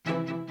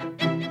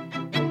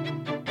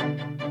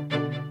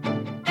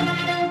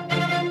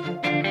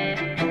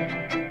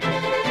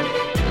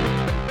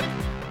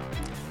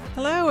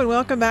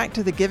welcome back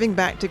to the Giving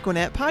Back to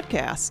Gwinnett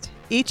podcast.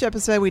 Each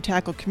episode, we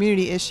tackle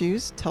community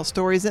issues, tell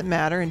stories that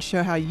matter, and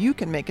show how you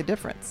can make a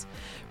difference.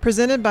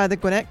 Presented by the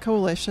Gwinnett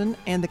Coalition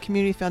and the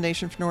Community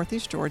Foundation for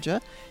Northeast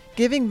Georgia,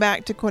 Giving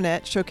Back to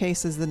Gwinnett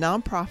showcases the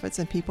nonprofits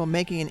and people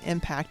making an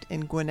impact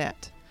in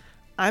Gwinnett.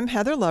 I'm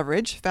Heather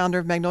Loveridge, founder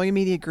of Magnolia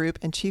Media Group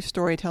and chief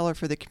storyteller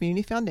for the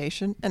Community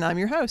Foundation, and I'm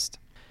your host.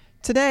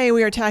 Today,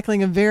 we are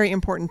tackling a very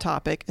important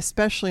topic,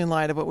 especially in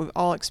light of what we've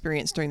all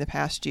experienced during the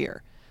past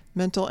year: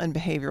 mental and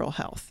behavioral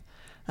health.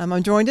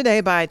 I'm joined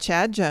today by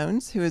Chad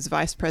Jones, who is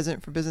Vice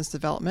President for Business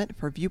Development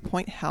for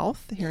Viewpoint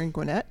Health here in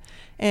Gwinnett,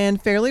 and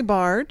Farley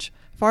Barge,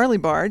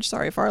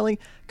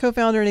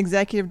 co-founder and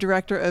Executive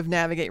Director of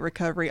Navigate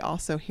Recovery,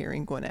 also here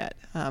in Gwinnett.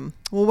 Well,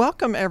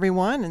 welcome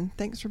everyone, and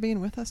thanks for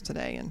being with us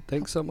today. And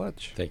thanks so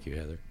much. Thank you,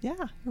 Heather.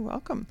 Yeah, you're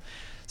welcome.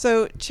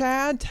 So,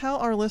 Chad, tell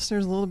our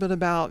listeners a little bit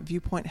about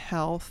Viewpoint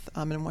Health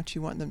and what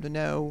you want them to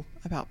know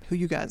about who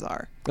you guys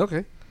are.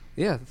 Okay.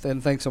 Yeah,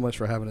 and thanks so much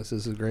for having us.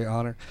 This is a great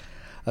honor.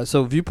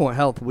 So Viewpoint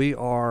Health, we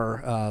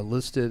are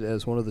listed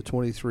as one of the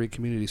 23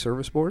 community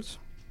service boards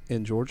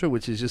in Georgia,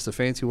 which is just a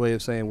fancy way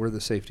of saying we're the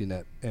safety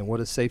net. And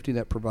what a safety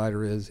net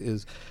provider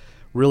is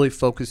really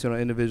focusing on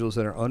individuals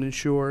that are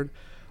uninsured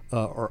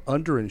or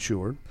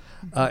underinsured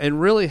and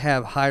really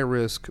have high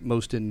risk,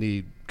 most in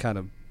need kind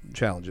of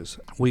challenges.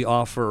 We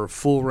offer a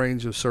full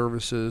range of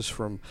services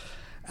from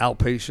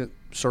outpatient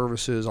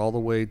services all the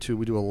way to,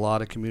 we do a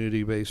lot of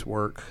community-based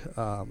work.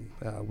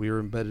 We are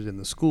embedded in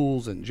the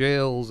schools and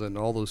jails and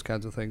all those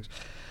kinds of things.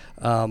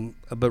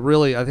 But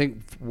really, I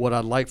think what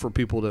I'd like for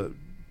people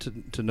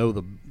to know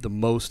the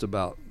most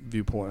about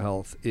Viewpoint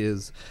Health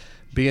is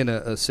being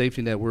a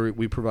safety net where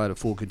we provide a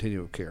full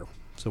continuum of care.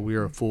 So we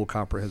are a full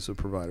comprehensive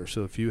provider.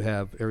 So if you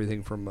have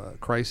everything from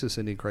crisis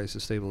and need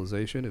crisis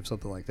stabilization, if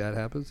something like that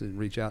happens, then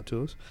reach out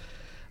to us.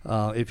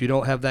 If you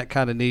don't have that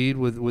kind of need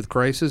with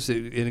crisis,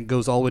 it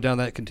goes all the way down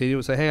that continuum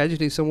and say, hey, I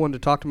just need someone to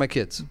talk to my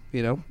kids.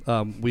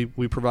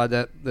 We provide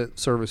that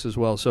service as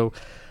well. So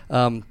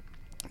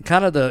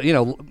kind of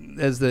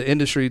as the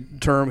industry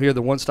term here,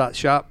 the one-stop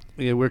shop,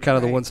 we're kind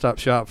of the one-stop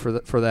shop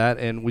for that.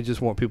 And we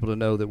just want people to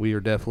know that we are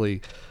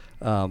definitely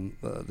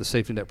the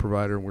safety net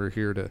provider, and we're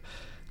here to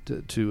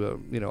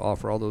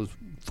offer all those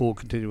full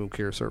continuum of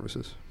care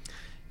services.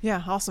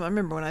 Yeah, awesome. I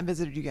remember when I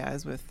visited you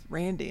guys with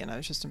Randy, and I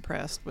was just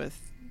impressed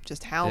with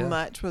just how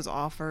much was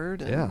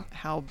offered and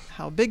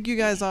how big you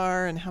guys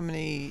are and how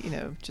many,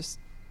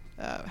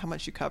 how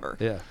much you cover.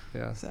 Yeah,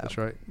 so, that's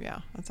right.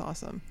 Yeah, that's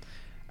awesome.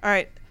 All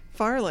right,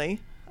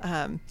 Farley,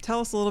 tell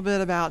us a little bit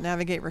about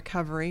Navigate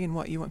Recovery and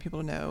what you want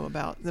people to know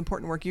about the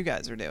important work you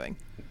guys are doing.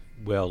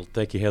 Well,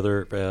 thank you,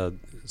 Heather.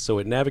 So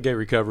at Navigate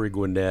Recovery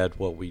Gwinnett,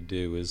 what we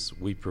do is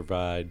we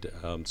provide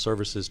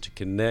services to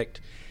connect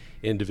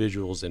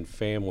individuals and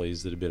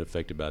families that have been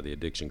affected by the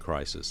addiction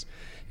crisis.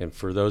 And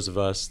for those of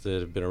us that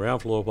have been around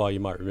for a little while, you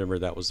might remember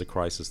that was the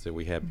crisis that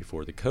we had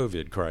before the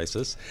COVID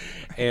crisis.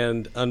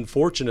 And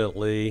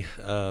unfortunately,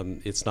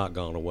 it's not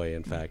gone away.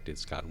 In fact,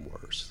 it's gotten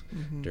worse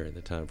during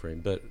the time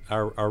frame. But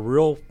our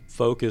real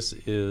focus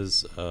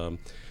is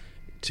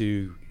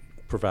to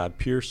provide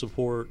peer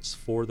supports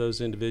for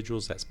those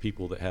individuals. That's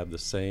people that have the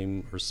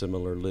same or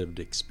similar lived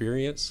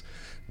experience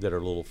that are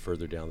a little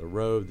further down the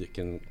road that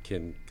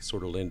can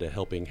sort of lend a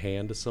helping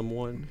hand to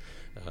someone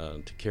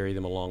to carry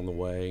them along the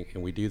way.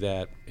 And we do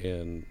that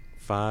in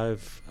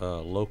 5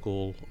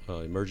 local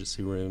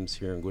emergency rooms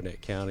here in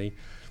Gwinnett County,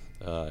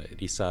 at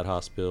Eastside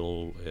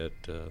Hospital,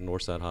 at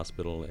Northside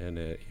Hospital, and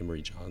at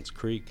Emory Johns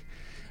Creek.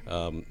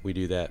 We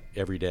do that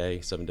every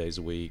day, 7 days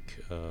a week,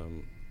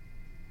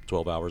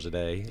 12 hours a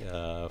day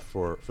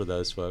for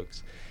those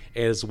folks,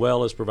 as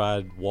well as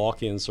provide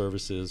walk-in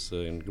services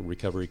and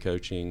recovery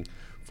coaching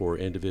for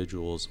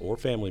individuals or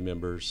family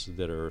members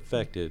that are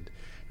affected,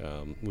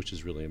 which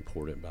is really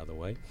important, by the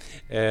way.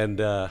 And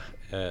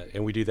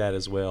we do that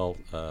as well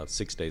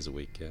 6 days a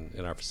week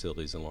in our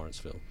facilities in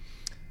Lawrenceville.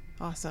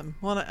 Awesome.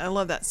 Well, I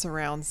love that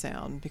surround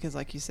sound because,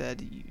 like you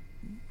said,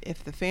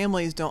 if the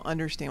families don't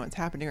understand what's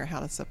happening or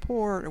how to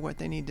support or what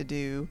they need to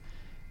do,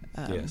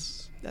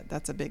 yes,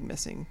 that's a big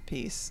missing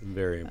piece.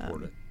 Very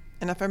important.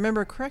 And if I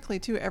remember correctly,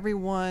 too,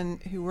 everyone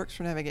who works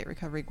for Navigate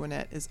Recovery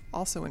Gwinnett is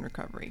also in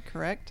recovery,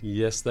 correct?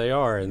 Yes, they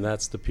are, and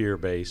that's the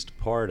peer-based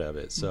part of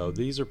it. So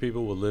these are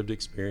people with lived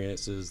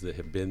experiences that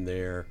have been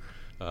there.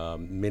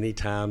 Many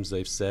times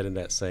they've sat in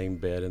that same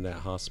bed in that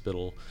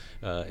hospital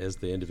as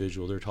the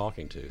individual they're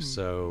talking to.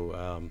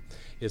 So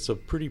it's a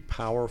pretty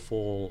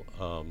powerful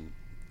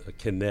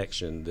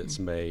connection that's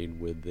made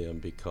with them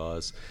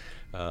because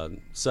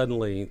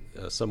suddenly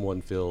someone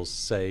feels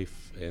safe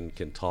and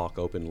can talk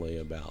openly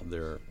about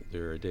their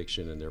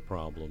addiction and their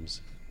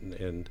problems,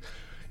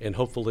 and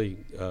hopefully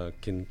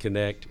can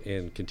connect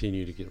and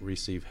continue to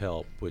receive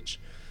help, which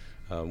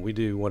we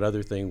do one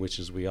other thing, which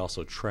is we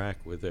also track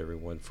with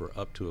everyone for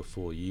up to a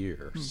full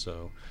year.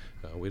 So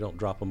we don't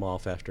drop them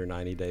off after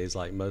 90 days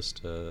like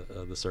most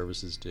of the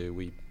services do.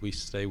 We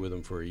stay with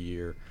them for a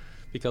year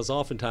because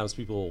oftentimes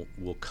people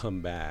will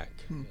come back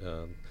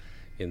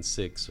in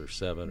 6 or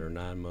 7 or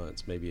 9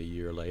 months, maybe a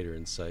year later,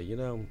 and say,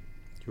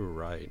 You're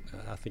right.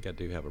 I think I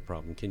do have a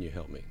problem. Can you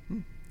help me?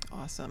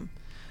 Awesome.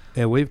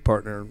 And we've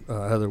partnered,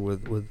 Heather,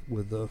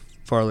 with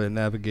Farley and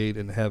Navigate,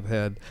 and have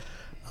had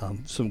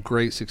some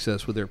great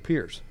success with their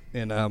peers.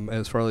 And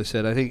as Farley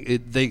said, I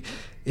think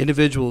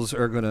individuals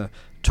are going to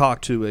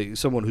talk to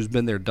someone who's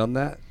been there, done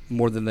that,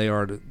 more than they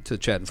are to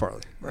Chad and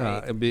Farley.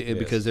 Right.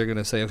 Because they're going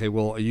to say, okay,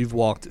 well, you've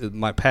walked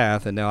my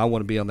path, and now I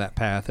want to be on that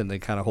path, and they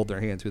kind of hold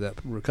their hand through that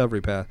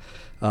recovery path,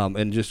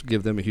 and just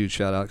give them a huge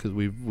shout out, because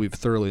we've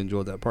thoroughly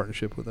enjoyed that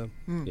partnership with them.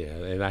 Yeah,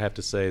 and I have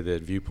to say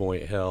that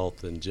Viewpoint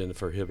Health and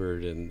Jennifer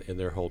Hibbard and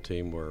their whole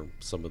team were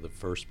some of the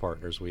first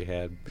partners we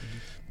had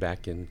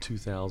back in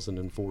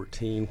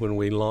 2014 when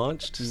we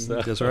launched.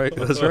 So. That's right.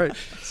 That's right.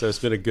 So it's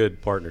been a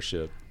good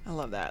partnership. I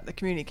love that. The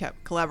community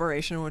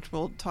collaboration, which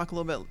we'll talk a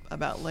little bit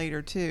about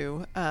later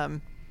too.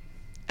 And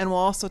we'll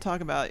also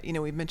talk about,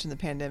 we've mentioned the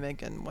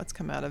pandemic and what's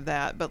come out of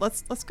that, but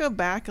let's go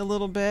back a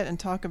little bit and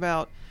talk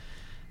about,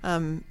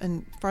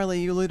 and Farley,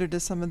 you alluded to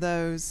some of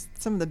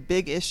the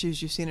big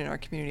issues you've seen in our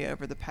community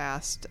over the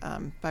past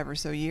 5 or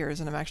so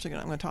years. And I'm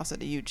going to toss it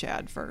to you,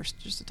 Chad, first,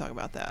 just to talk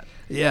about that.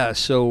 Yeah.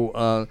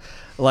 So,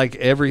 like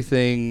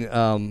everything,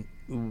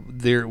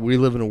 we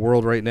live in a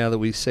world right now that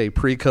we say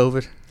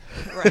pre-COVID.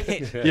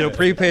 Right.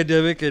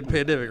 Pre-pandemic and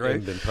pandemic, right?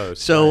 And then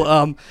post. So,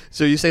 right.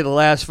 So you say the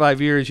last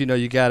 5 years,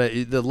 you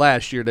gotta, the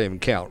last year doesn't even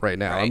count right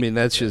now. Right. I mean,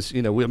 that's just,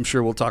 I'm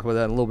sure we'll talk about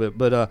that in a little bit.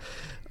 But,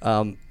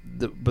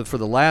 but for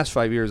the last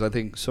 5 years, I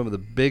think some of the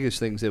biggest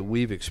things that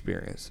we've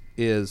experienced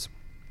is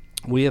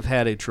we have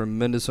had a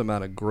tremendous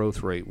amount of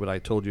growth rate, what I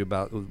told you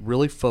about,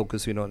 really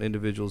focusing on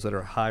individuals that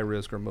are high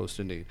risk or most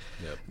in need.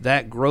 Yep.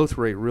 That growth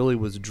rate really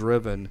was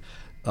driven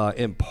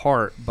in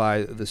part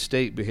by the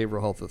state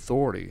behavioral health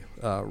authority,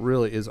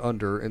 really is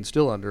under and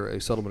still under a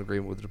settlement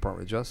agreement with the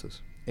Department of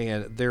Justice.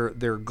 And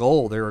their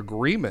goal, their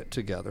agreement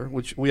together,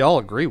 which we all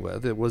agree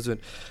with, it wasn't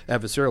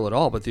adversarial at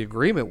all, but the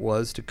agreement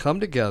was to come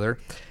together,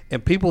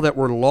 and people that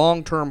were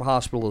long-term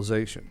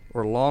hospitalization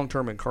or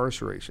long-term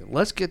incarceration,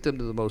 let's get them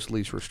to the most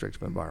least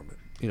restrictive environment.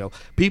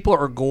 People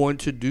are going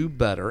to do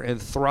better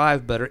and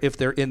thrive better if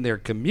they're in their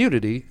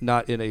community,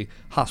 not in a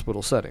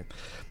hospital setting.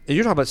 And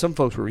you're talking about some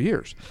folks for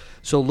years.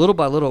 So little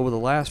by little over the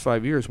last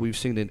 5 years, we've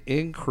seen an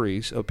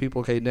increase of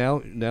people, okay,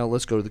 now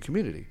let's go to the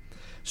community.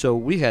 So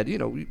we had,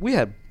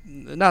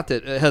 not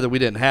that, Heather, we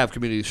didn't have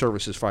community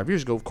services 5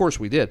 years ago. Of course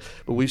we did.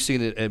 But we've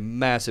seen a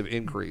massive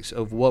increase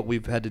of what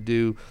we've had to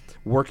do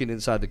working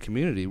inside the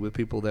community with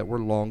people that were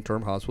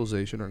long-term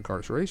hospitalization or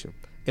incarceration.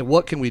 And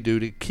what can we do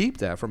to keep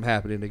that from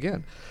happening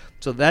again?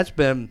 So that's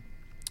been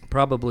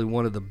probably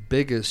one of the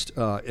biggest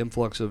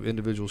influx of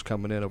individuals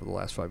coming in over the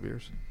last 5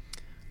 years.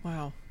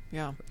 Wow.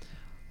 Yeah.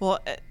 Well,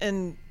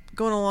 and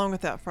going along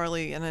with that,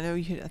 Farley, and I know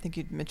I think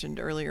you'd mentioned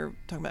earlier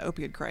talking about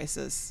opioid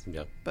crisis.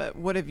 Yeah. But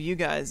what have you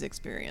guys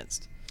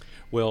experienced?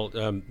 Well,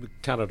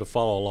 kind of to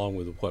follow along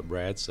with what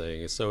Brad's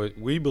saying, so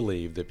we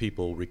believe that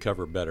people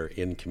recover better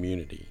in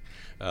community.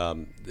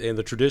 And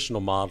the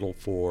traditional model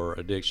for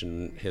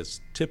addiction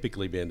has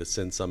typically been to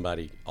send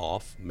somebody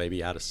off,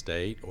 maybe out of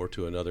state or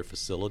to another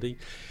facility.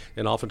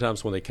 And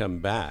oftentimes when they come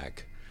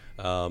back,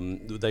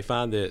 they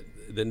find that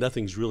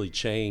nothing's really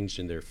changed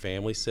in their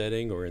family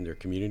setting or in their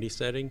community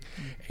setting,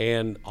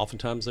 and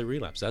oftentimes they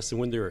relapse. That's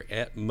when they're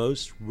at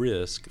most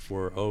risk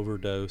for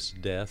overdose,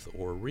 death,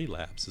 or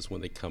relapse, is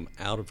when they come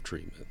out of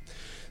treatment.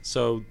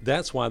 So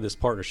that's why this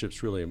partnership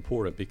is really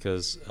important,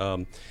 because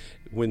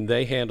when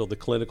they handle the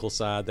clinical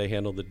side, they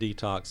handle the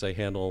detox, they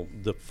handle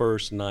the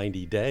first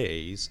 90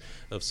 days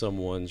of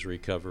someone's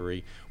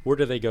recovery, where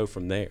do they go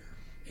from there?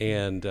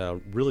 And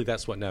really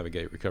that's what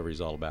Navigate Recovery is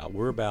all about.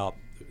 We're about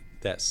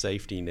that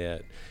safety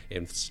net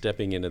and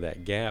stepping into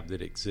that gap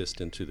that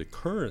exists into the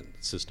current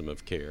system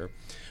of care,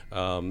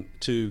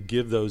 to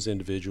give those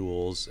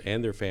individuals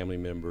and their family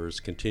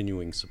members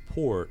continuing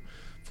support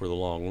for the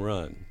long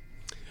run.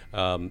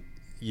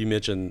 You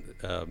mentioned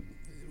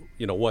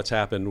what's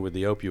happened with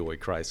the opioid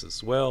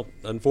crisis. Well,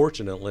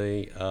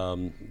 unfortunately,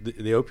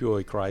 the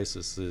opioid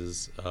crisis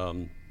is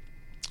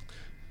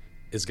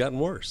gotten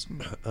worse.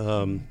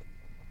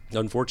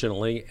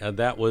 Unfortunately,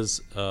 that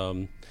was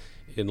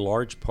in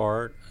large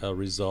part a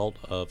result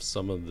of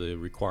some of the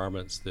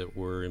requirements that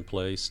were in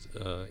place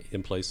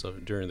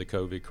during the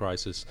COVID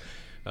crisis.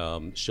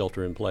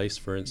 Shelter in place,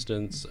 for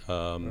instance,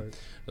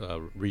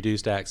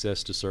 reduced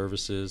access to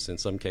services, in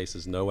some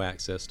cases no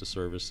access to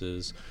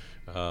services.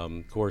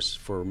 Of course,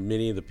 for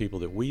many of the people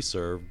that we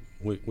serve,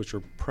 which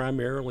are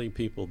primarily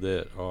people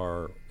that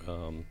are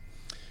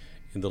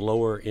in the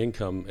lower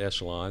income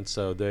echelon,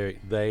 so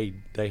they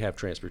have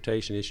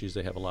transportation issues,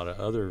 they have a lot of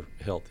other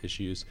health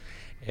issues,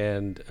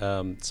 and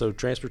so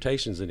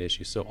transportation is an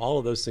issue. So all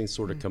of those things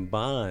sort of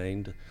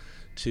combined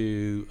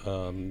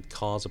to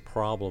cause a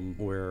problem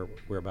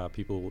whereby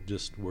people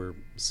just were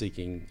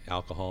seeking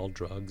alcohol,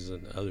 drugs,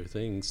 and other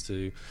things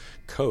to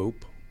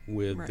cope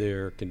with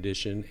their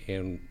condition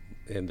and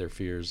their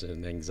fears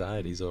and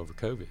anxieties over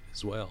COVID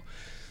as well.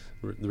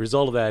 The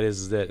result of that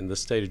is that in the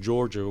state of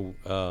Georgia,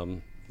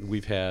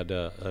 we've had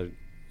a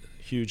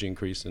huge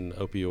increase in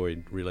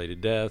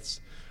opioid-related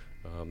deaths.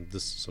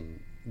 Some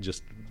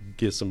just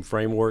give some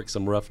framework,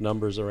 some rough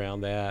numbers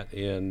around that.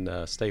 In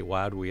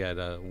statewide, we had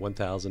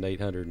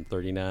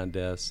 1,839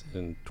 deaths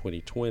in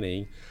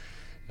 2020.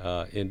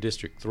 In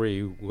District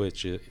 3,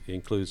 which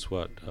includes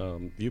what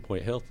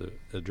Viewpoint Health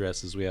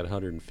addresses, we had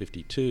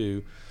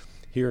 152.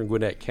 Here in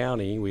Gwinnett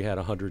County, we had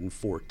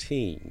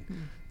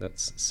 114.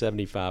 That's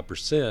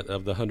 75%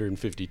 of the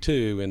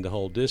 152 in the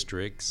whole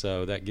district.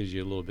 So that gives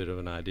you a little bit of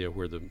an idea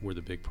where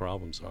the big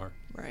problems are.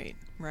 Right,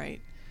 right.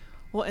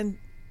 Well, and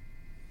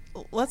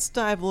let's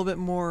dive a little bit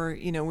more.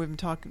 You know, we've been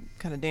talking,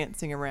 kind of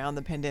dancing around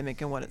the pandemic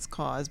and what it's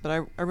caused,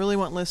 but I really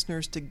want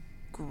listeners to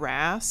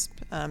grasp,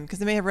 because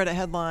they may have read a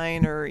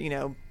headline, or, you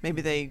know,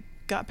 maybe they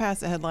got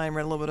past the headline,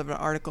 read a little bit of an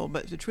article,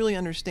 but to truly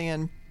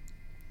understand,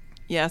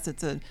 yes,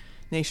 it's a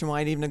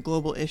nationwide, even a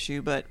global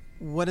issue, but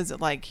what is it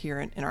like here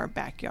in our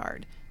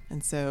backyard?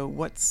 And so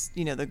what's,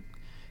 you know, the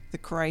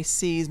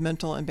crises,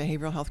 mental and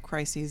behavioral health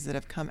crises that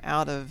have come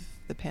out of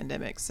the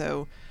pandemic.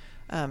 So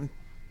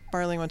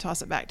Barley, I want to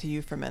toss it back to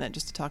you for a minute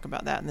just to talk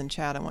about that, and then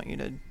Chad, I want you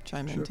to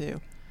chime in too.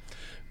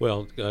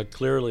 Well,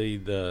 clearly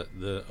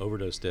the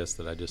overdose deaths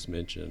that I just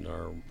mentioned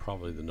are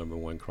probably the number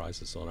one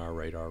crisis on our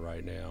radar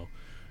right now.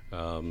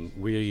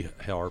 We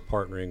are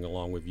partnering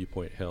along with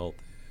Viewpoint Health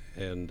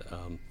and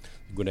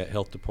Gwinnett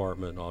Health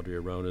Department, Audrey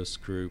Arona's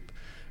group,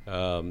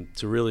 to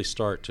really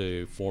start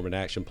to form an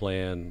action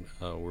plan.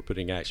 We're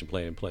putting an action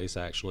plan in place,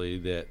 actually,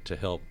 that to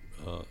help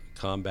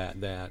combat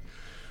that.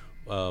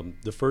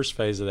 The first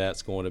phase of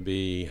that's going to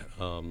be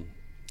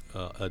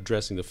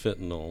addressing the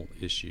fentanyl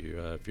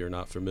issue. If you're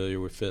not familiar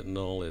with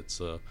fentanyl,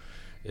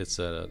 it's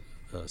a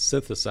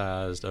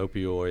synthesized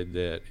opioid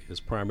that is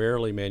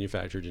primarily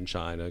manufactured in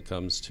China,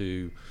 comes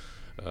to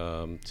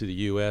the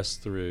U.S.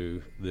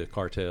 through the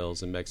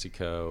cartels in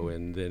Mexico,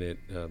 and then it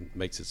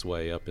makes its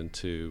way up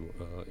into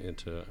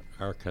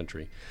our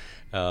country.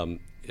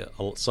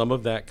 Some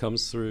of that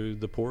comes through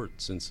the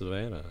ports in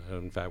Savannah.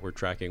 In fact, we're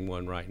tracking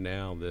one right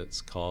now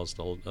that's caused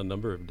a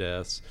number of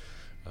deaths,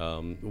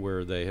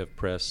 where they have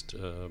pressed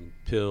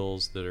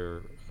pills that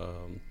are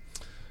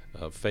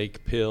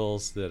fake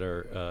pills that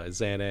are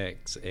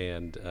Xanax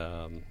and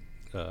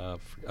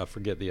I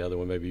forget the other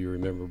one. Maybe you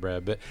remember,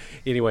 Brad. But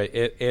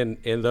anyway, and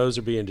those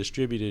are being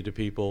distributed to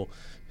people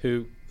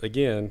who,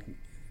 again,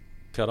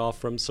 cut off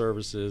from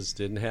services,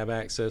 didn't have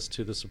access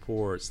to the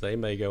supports. They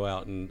may go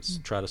out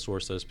and try to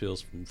source those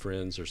pills from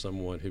friends or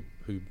someone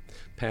who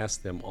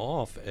passed them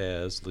off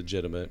as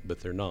legitimate,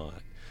 but they're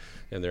not.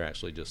 And they're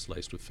actually just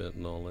laced with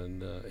fentanyl,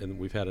 and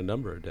we've had a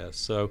number of deaths.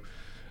 So,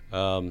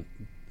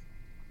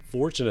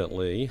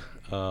 fortunately,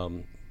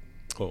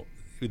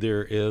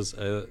 there is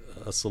a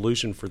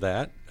solution for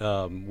that.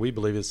 We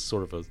believe it's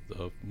sort of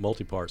a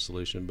multi-part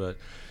solution, but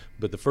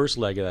the first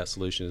leg of that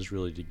solution is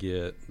really to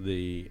get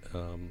the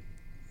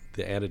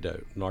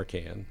antidote,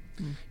 Narcan,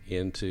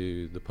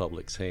 into the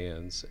public's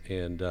hands.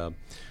 And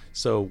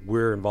so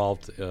we're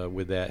involved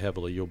with that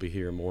heavily. You'll be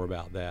hearing more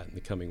about that in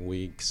the coming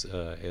weeks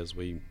as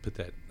we put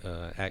that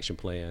action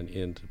plan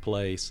into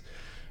place.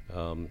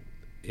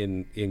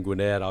 In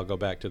Gwinnett, I'll go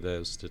back to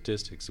those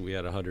statistics. We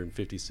had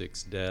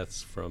 156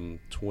 deaths from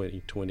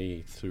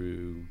 2020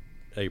 through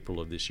April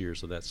of this year,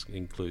 so that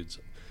includes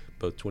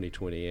both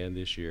 2020 and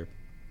this year.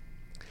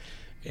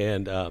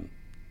 And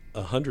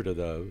 100 of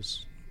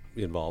those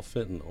involve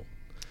fentanyl.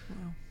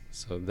 Wow.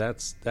 So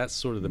that's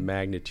sort of the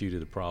magnitude of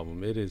the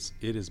problem. It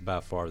is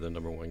by far the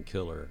number one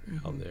killer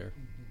out there.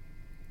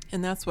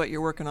 And that's what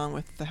you're working on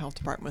with the health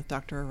department, with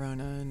Dr.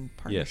 Arona and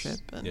partnership.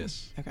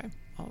 Yes. Okay.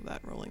 All of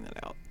that, rolling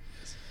that out.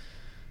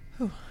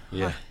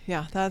 Yeah.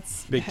 Yeah,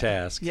 that's big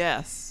task.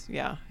 Yes.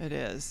 Yeah, it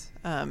is.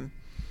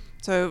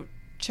 So,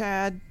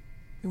 Chad,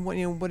 what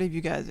have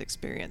you guys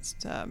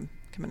experienced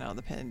coming out of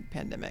the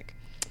pandemic?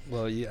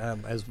 Well, yeah,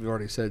 as we've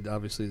already said,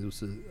 obviously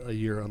this was a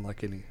year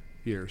unlike any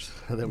years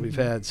that we've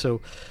had.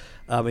 So,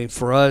 I mean,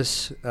 for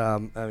us,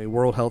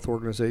 World Health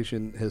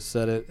Organization has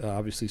said it.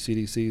 Obviously,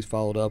 CDC's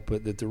followed up,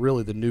 but that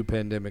really the new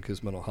pandemic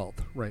is mental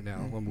health right now.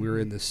 When we're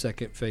in the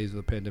second phase of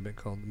the pandemic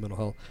called mental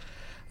health.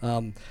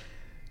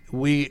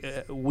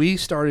 We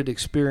started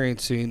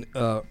experiencing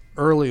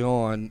early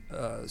on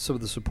some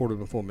of the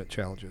supportive employment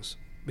challenges,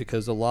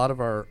 because a lot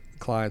of our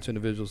clients,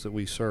 individuals that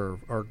we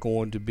serve, are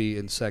going to be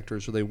in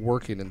sectors, or they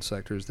working in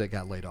sectors that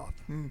got laid off.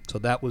 So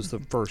that was the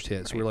first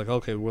hit. So we're like,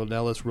 okay, well,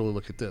 now let's really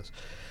look at this.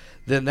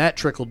 Then that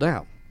trickled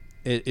down.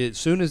 As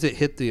soon as it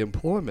hit the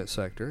employment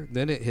sector,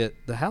 then it hit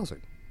the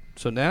housing.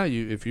 So now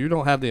if you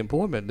don't have the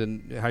employment,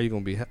 then how are you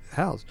going to be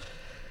housed?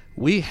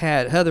 We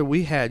had, Heather,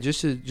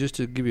 just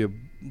to give you a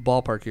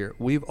ballpark here,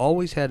 we've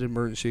always had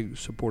emergency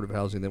supportive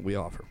housing that we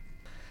offer.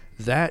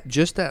 That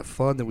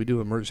fund that we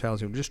do, emergency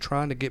housing, we're just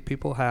trying to get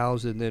people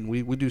housed, and then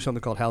we do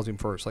something called housing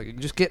first. Like,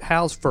 just get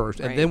housed first,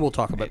 and then we'll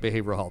talk about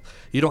behavioral health.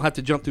 You don't have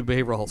to jump through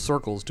behavioral health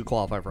circles to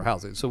qualify for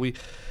housing. So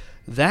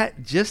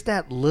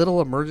that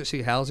little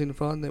emergency housing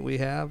fund that we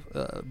have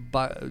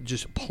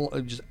just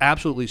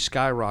absolutely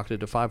skyrocketed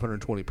to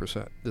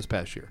 520% this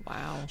past year.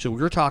 Wow. So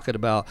we're talking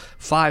about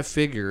 5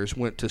 figures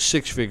went to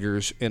 6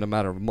 figures in a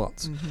matter of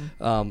months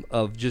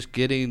of just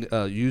getting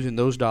using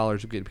those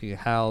dollars to get people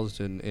housed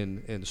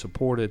and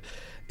supported.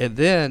 And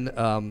then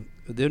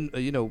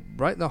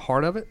right in the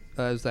heart of it,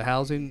 as the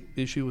housing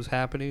issue was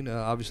happening,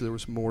 obviously there were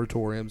some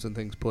moratoriums and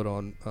things put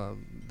on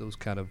those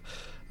kind of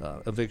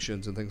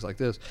evictions and things like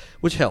this,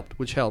 which helped.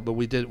 But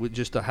we did with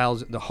just the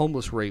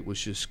homeless rate was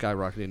just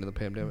skyrocketing in the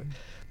pandemic.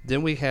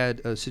 Then we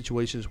had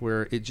situations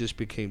where it just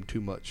became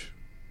too much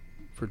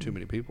for too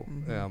many people.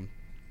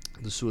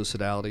 The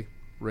suicidality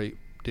rate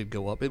did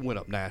go up. It went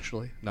up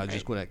nationally, not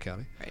just Gwinnett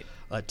County. Right.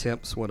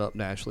 Attempts went up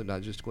nationally,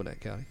 not just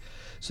Gwinnett County.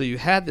 So you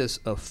had this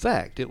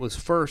effect. It was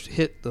first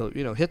hit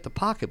the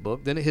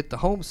pocketbook, then it hit the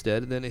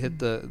homestead, and then it hit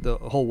the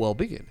whole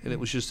well-being. And it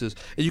was just and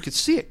you could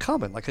see it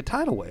coming like a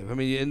tidal wave. I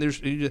mean, and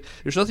there's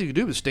nothing you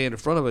can do but stand in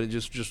front of it and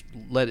just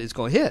let it's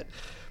going to hit.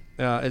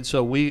 And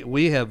so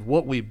we have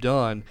what we've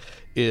done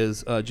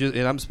is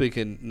and I'm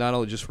speaking not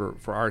only just for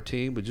our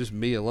team, but just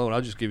me alone.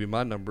 I'll just give you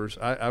my numbers.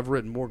 I've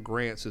written more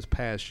grants this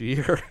past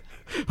year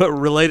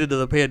related to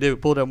the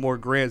pandemic, pulled out more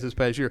grants this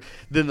past year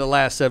than the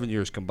last 7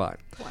 years combined.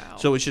 Wow.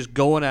 So it's just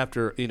going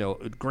after,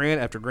 grant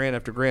after grant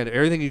after grant,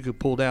 everything you could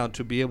pull down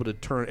to be able to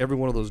turn every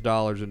one of those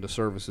dollars into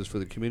services for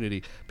the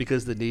community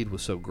because the need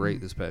was so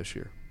great this past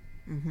year.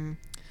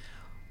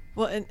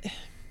 Well, and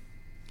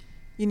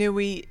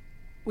we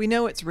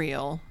know it's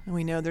real and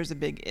we know there's a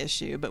big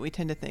issue, but we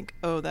tend to think,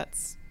 oh,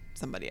 that's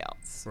somebody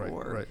else.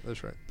 Right,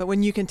 that's right. But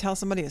when you can tell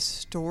somebody a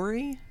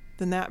story,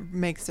 then that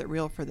makes it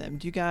real for them.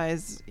 Do you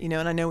guys, and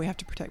I know we have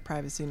to protect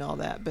privacy and all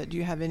that, but do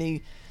you have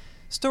any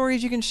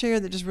stories you can share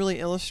that just really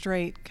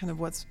illustrate kind of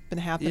what's been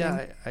happening?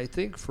 Yeah, I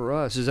think for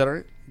us, is that all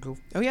right? Go.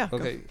 Oh, yeah.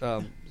 Okay.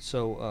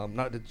 So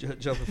not to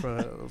jump in front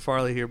of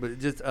Farley here, but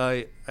just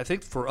I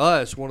think for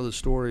us, one of the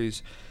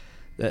stories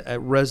that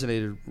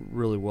resonated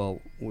really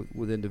well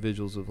with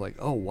individuals of like,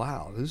 oh,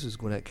 wow, this is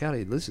Gwinnett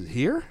County. This is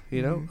here,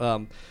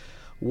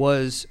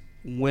 was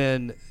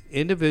when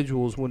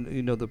individuals,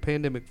 the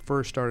pandemic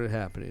first started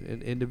happening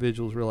and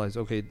individuals realized,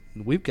 okay,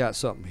 we've got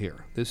something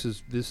here. This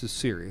is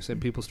serious.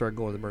 And people started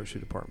going to the emergency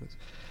departments.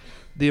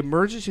 The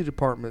emergency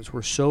departments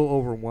were so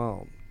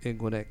overwhelmed in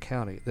Gwinnett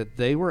County that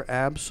they were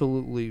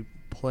absolutely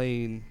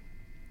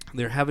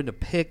they're having to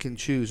pick and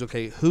choose,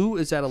 okay, who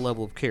is at a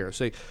level of care?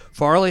 Say,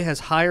 Farley has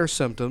higher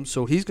symptoms,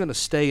 so he's going to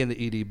stay in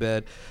the ED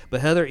bed.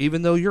 But Heather,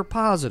 even though you're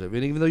positive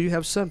and even though you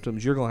have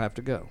symptoms, you're going to have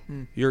to go.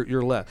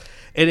 You're left.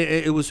 And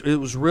it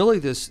was really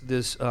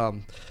this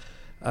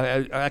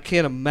I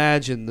can't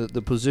imagine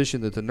the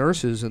position that the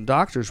nurses and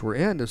doctors were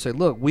in to say,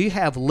 look, we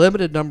have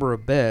limited number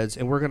of beds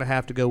and we're going to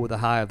have to go with the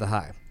high of the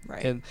high.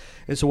 Right.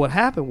 And so what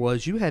happened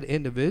was you had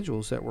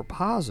individuals that were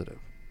positive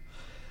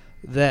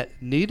that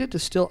needed to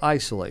still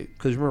isolate,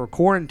 because remember,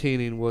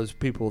 quarantining was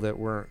people that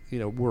were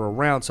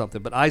around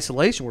something, but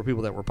isolation were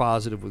people that were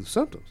positive with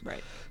symptoms.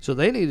 Right. So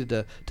they needed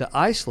to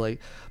isolate,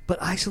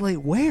 but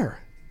isolate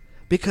where?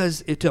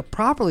 Because to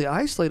properly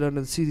isolate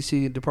under the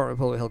CDC and Department of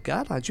Public Health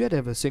guidelines, you had to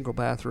have a single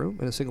bathroom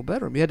and a single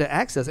bedroom. You had to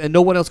access, and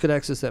no one else could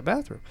access that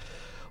bathroom.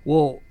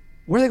 Well,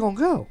 where are they going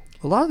to go?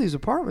 A lot of these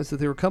apartments that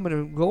they were coming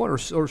and going,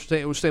 or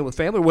staying with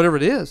family, or whatever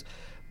it is,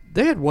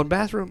 they had one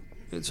bathroom.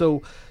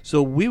 So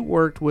we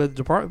worked with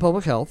Department of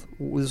Public Health.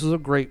 This was a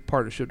great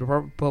partnership.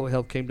 Department of Public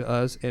Health came to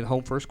us and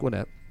Home First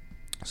Gwinnett.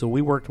 So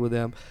we worked with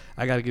them.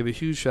 I got to give a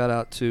huge shout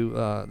out to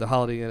the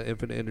Holiday Inn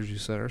Infinite Energy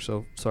Center.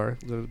 So sorry,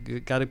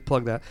 got to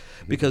plug that,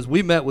 because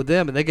we met with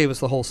them and they gave us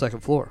the whole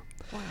second floor.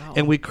 Wow.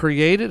 And we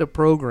created a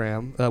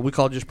program we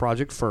called just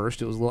Project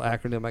First. It was a little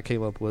acronym I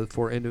came up with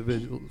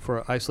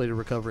for isolated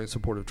recovery and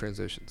supportive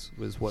transitions,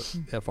 was what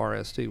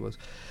FRST was.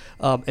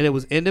 And it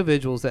was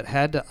individuals that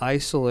had to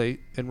isolate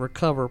and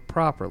recover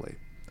properly,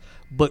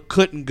 but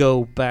couldn't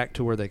go back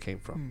to where they came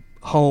from,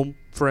 home,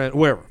 friend,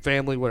 wherever,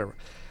 family, whatever.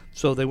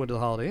 So they went to the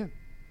Holiday Inn,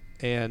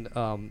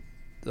 and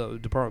the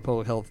Department of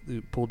Public Health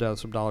pulled down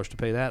some dollars to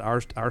pay that.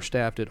 Our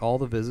staff did all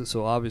the visits,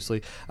 so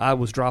obviously I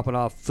was dropping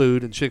off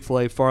food and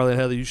Chick-fil-A. Farley and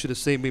Heather, you should have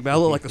seen me. I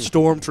look like a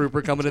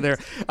stormtrooper coming in there.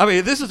 I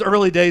mean, this is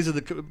early days of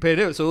the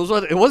pandemic, so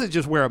it wasn't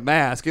just wear a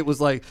mask. It was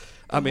like,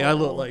 I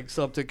look like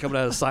something coming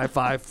out of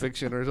sci-fi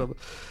fiction or something.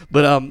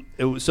 But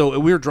so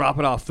we were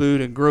dropping off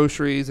food and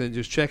groceries and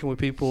just checking with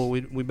people.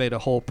 We made a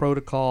whole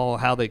protocol,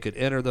 how they could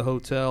enter the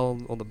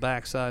hotel on the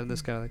backside and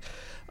this kind of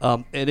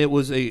thing. And it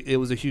was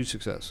a huge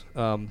success.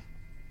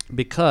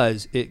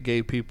 Because it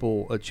gave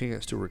people a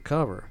chance to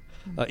recover,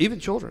 even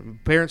children,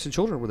 parents and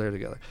children were there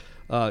together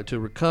to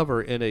recover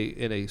in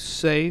a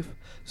safe,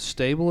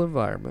 stable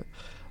environment,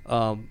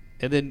 and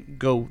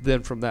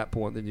then from that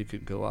point, then you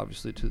could go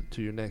obviously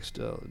to your next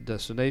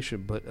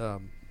destination. But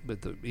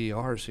the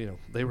ERs,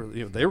 they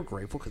were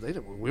grateful because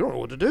we don't know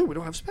what to do. We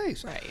don't have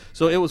space. Right.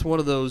 So it was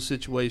one of those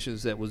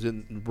situations that was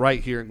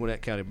right here in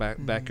Gwinnett County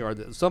backyard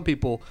that some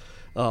people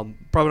probably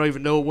don't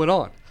even know what went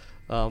on.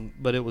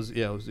 But it was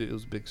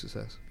a big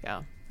success.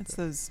 Yeah, it's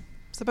those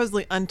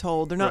supposedly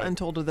untold. They're not Right.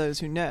 untold to those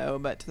who know,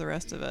 but to the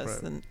rest of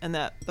us. Right. And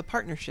that the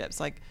partnerships,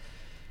 like,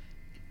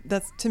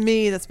 that's, to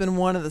me, that's been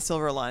one of the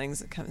silver linings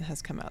that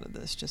has come out of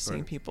this. Just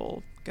seeing Right.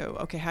 people go,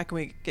 okay, how can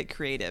we get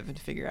creative and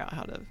figure out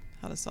how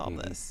to solve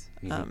this?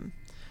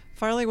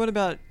 Farley, what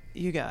about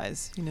you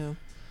guys?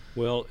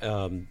 Well,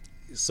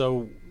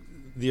 so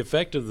the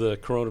effect of the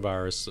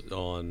coronavirus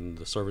on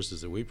the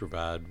services that we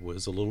provide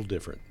was a little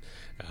different.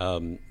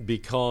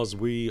 Because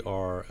we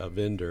are a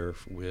vendor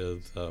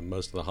with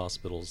most of the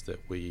hospitals that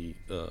we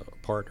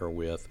partner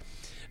with,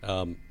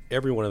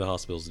 every one of the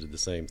hospitals did the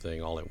same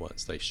thing all at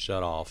once. They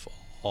shut off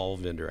all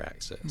vendor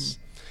access.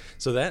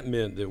 So that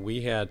meant that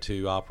we had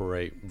to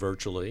operate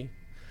virtually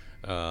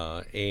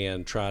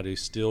and try to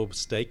still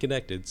stay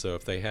connected. So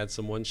if they had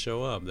someone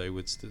show up, they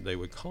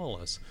would call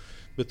us.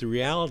 But the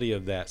reality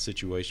of that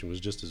situation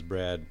was just as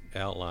Brad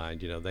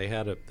outlined. They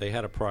had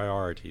a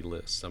priority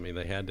list. I mean,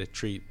 they had to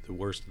treat the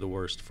worst of the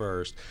worst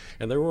first,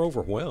 and they were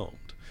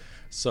overwhelmed.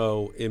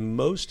 So in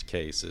most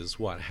cases,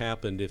 what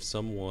happened if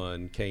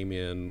someone came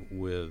in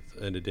with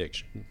an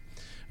addiction,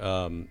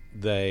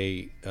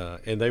 they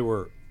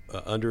were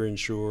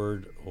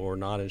underinsured or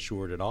not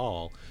insured at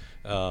all,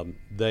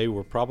 they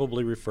were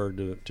probably referred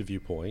to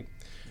Viewpoint.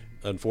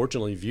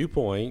 Unfortunately,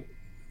 Viewpoint,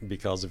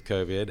 because of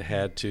COVID,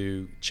 had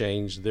to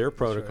change their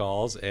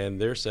protocols and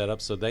their setup,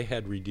 so they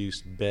had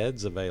reduced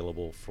beds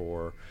available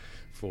for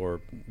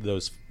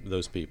those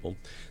people,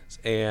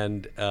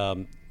 and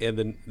the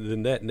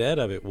net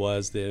of it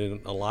was that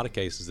in a lot of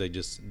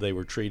cases they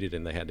were treated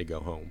and they had to go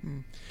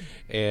home,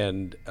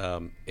 and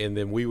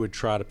then we would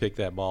try to pick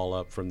that ball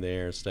up from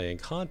there and stay in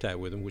contact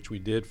with them, which we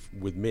did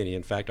with many.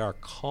 In fact, our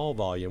call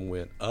volume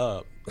went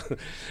up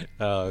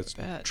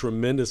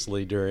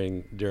tremendously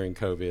during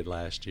COVID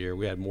last year.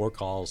 We had more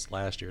calls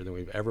last year than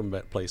we've ever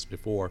placed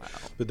before. Wow.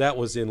 But that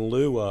was in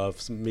lieu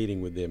of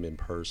meeting with them in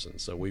person.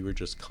 So we were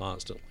just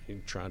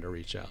constantly trying to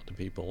reach out to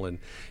people and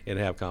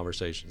have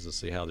conversations and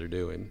see how they're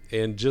doing,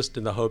 and just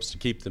in the hopes to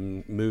keep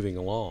them moving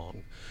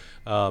along.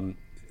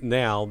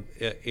 Now,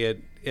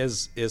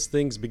 as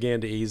things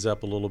began to ease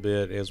up a little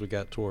bit, as we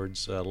got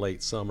towards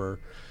late summer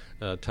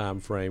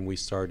time frame, we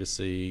started to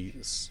see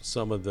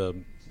some of the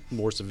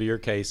more severe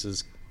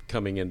cases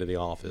coming into the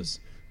office.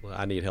 Well,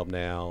 I need help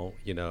now,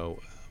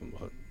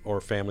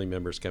 or family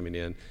members coming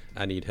in.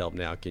 I need help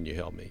now. Can you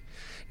help me?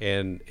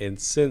 And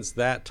since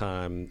that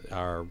time,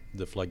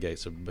 the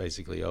floodgates have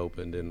basically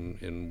opened,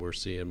 and we're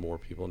seeing more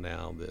people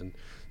now than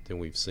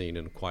we've seen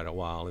in quite a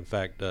while. In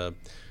fact,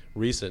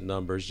 recent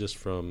numbers just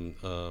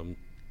from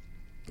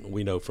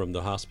we know from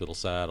the hospital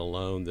side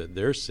alone that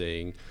they're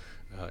seeing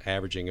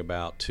averaging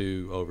about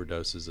 2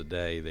 overdoses a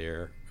day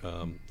there.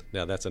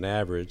 Now that's an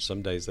average.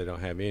 Some days they don't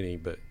have any,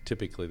 but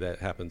typically that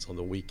happens on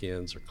the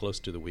weekends or close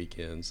to the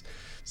weekends.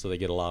 So they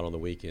get a lot on the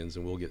weekends,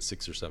 and we'll get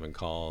 6 or 7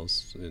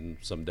 calls in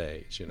some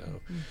days,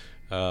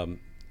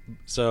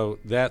 So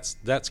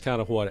that's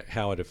kind of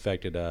how it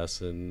affected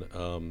us, and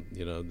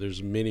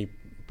there's many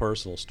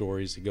personal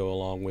stories that go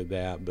along with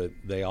that, but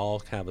they all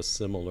have a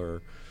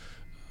similar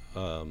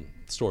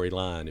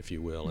storyline, if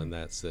you will, and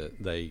that's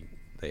that they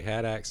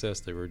had access,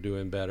 they were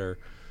doing better,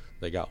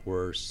 they got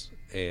worse,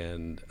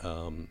 and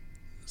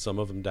some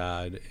of them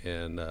died,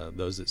 and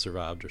those that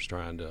survived are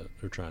trying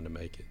to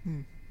make it.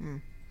 Mm-hmm.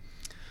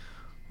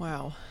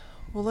 Wow.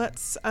 Well,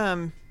 let's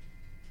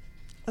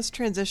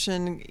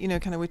transition.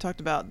 Kind of, we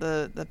talked about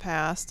the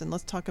past, and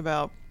let's talk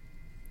about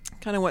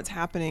kind of what's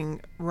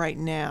happening right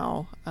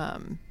now,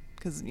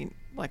 because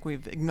like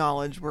we've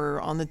acknowledged,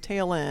 we're on the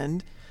tail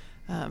end,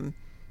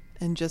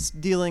 and just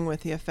dealing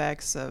with the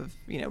effects of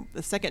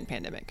the second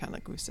pandemic, kind of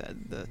like we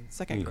said, the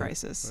second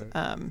crisis.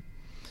 Right.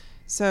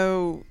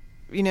 So,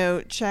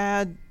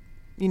 Chad,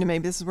 maybe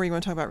this is where you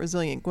want to talk about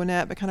Resilient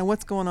Gwinnett, but kind of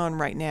what's going on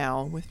right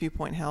now with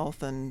Viewpoint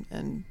Health and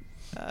kind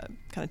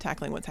of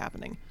tackling what's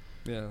happening.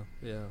 Yeah.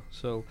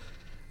 So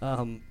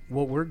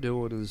what we're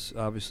doing is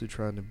obviously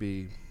trying to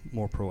be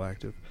more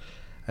proactive.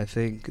 I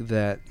think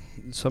that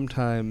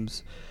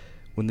sometimes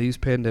when these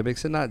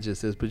pandemics, and not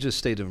just this, but just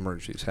state of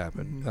emergencies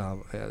happen,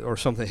 or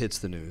something hits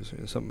the news,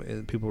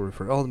 people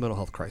refer, the mental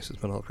health crisis.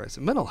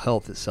 Mental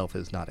health itself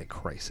is not a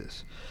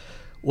crisis.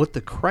 What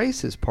the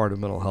crisis part of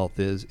mental health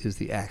is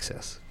the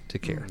access to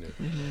care.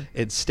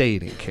 It's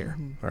staying in care,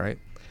 all right?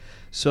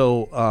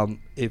 So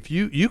if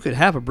you could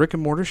have a brick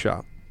and mortar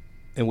shop,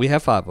 and we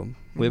have 5 of them.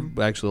 We have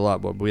actually a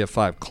lot more, but we have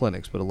 5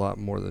 clinics, but a lot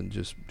more than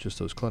just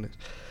those clinics.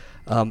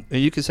 And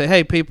you can say,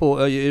 hey, people,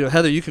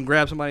 Heather, you can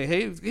grab somebody.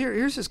 Hey,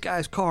 here's this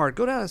guy's card.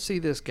 Go down and see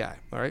this guy,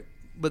 all right?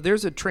 But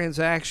there's a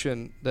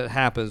transaction that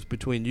happens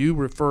between you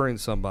referring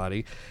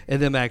somebody and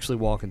them actually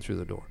walking through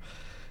the door.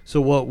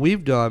 So what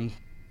we've done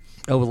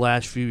over the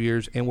last few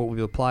years, and what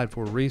we've applied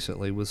for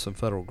recently with some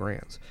federal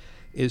grants,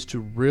 is to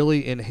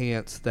really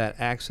enhance that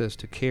access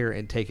to care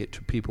and take it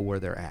to people where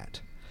they're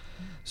at.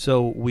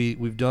 So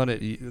we've done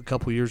it a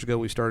couple of years ago.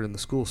 We started in the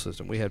school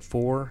system. We had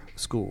 4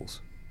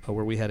 schools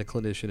where we had a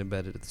clinician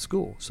embedded at the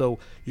school. So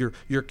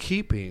you're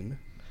keeping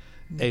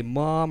a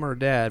mom or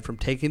dad from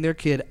taking their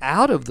kid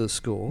out of the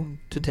school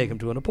to take them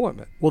to an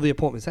appointment. Well, the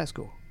appointment's at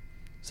school,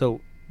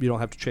 so you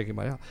don't have to check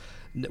anybody out.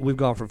 We've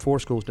gone from 4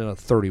 schools down to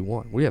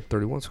 31. We have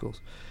 31 schools.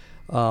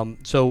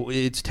 So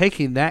it's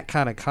taking that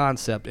kind of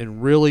concept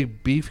and really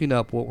beefing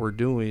up what we're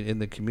doing in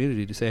the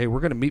community to say, hey,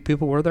 we're going to meet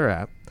people where they're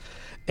at,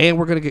 and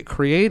we're going to get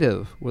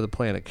creative with a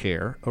plan of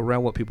care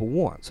around what people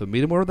want. So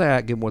meet them where they're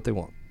at, give them what they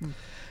want.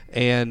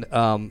 And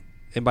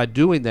by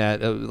doing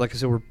that, like I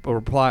said, we're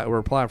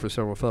applying for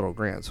several federal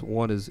grants.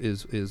 One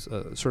is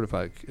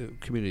Certified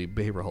Community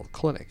Behavioral Health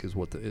Clinic is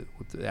what the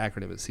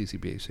acronym is,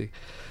 CCBHC.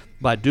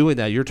 By doing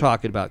that, you're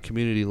talking about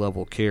community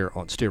level care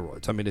on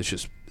steroids. I mean, it's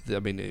just,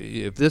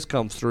 if this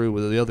comes through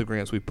with the other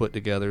grants we put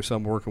together,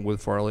 some working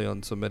with Farley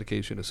on some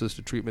medication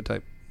assisted treatment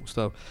type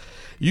stuff,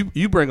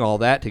 you bring all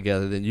that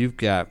together, then you've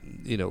got,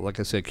 like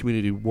I said,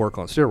 community work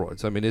on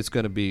steroids. I mean, it's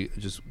going to be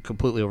just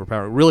completely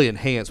overpowering, really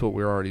enhance what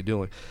we're already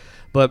doing.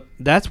 But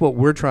that's what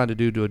we're trying to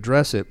do to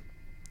address it,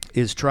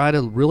 is try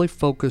to really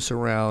focus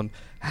around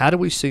how do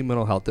we see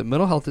mental health. That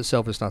mental health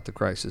itself is not the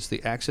crisis.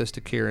 The access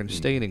to care and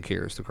staying in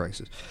care is the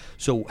crisis.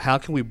 So how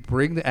can we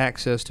bring the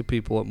access to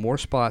people at more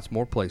spots,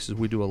 more places?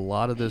 We do a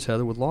lot of this,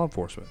 Heather, with law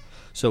enforcement.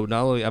 So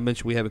not only, I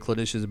mentioned we have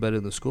clinicians embedded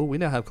in the school, we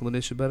now have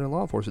clinicians embedded in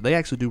law enforcement. They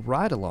actually do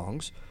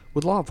ride-alongs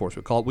with law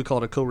enforcement. We call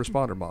it a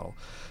co-responder model,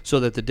 so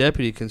that the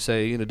deputy can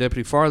say,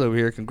 Deputy Farley over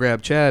here can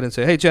grab Chad and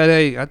say, hey, Chad,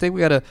 I think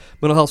we got a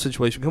mental health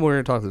situation. Come over here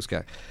and talk to this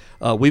guy.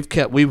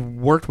 We've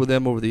worked with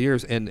them over the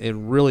years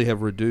and really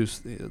have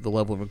reduced the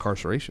level of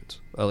incarcerations,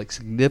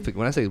 significant.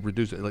 When I say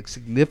reduce it,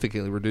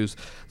 significantly reduce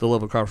the level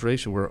of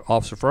incarceration where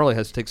Officer Farley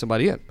has to take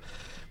somebody in.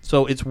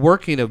 So it's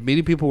working of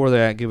meeting people where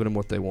they're at, giving them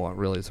what they want.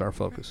 Really, it's our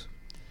focus.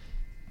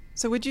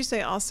 So would you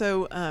say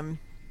also,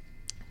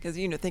 because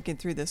thinking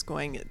through this,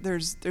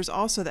 there's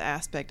also the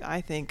aspect,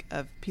 I think,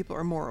 of people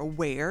are more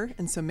aware,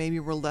 and so maybe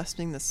we're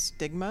lessening the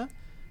stigma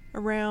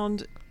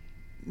around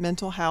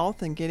mental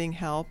health and getting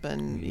help,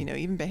 and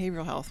even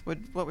behavioral health.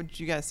 What would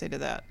you guys say to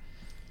that?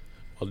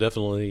 Well,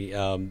 definitely.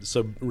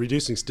 So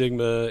reducing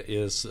stigma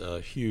is a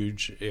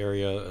huge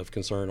area of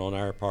concern on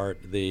our part.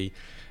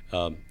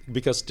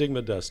 Because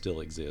stigma does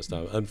still exist.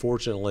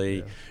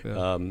 Unfortunately,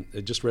 I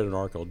just read an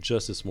article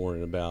just this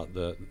morning about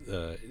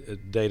the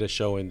data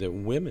showing that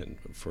women,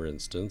 for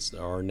instance,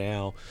 are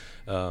now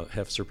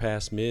have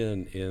surpassed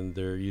men in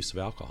their use of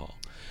alcohol.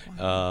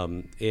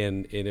 Wow.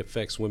 And it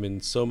affects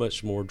women so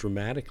much more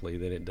dramatically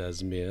than it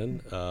does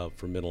men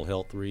for mental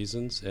health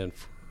reasons and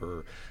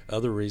for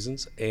other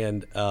reasons.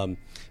 And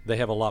they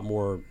have a lot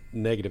more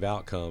negative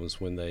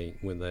outcomes when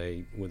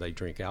they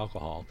drink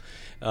alcohol.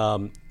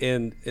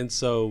 And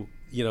so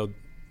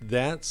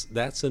that's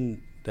a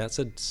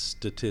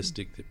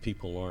statistic that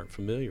people aren't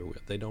familiar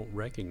with. They don't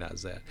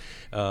recognize that.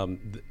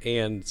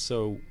 And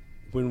so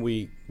when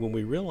we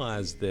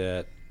realize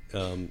that,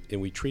 and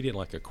we treat it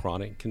like a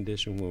chronic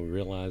condition, when we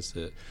realize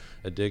that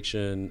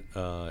addiction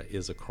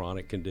is a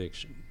chronic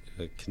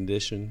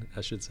condition,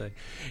 I should say,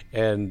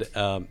 and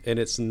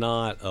it's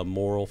not a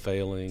moral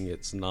failing.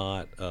 It's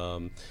not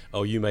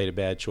you made a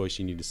bad choice,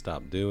 you need to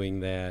stop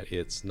doing that.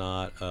 It's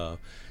not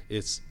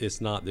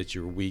it's not that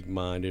you're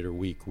weak-minded or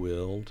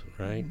weak-willed,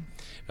 right?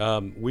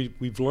 Mm-hmm.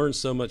 We've learned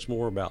so much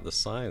more about the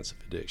science of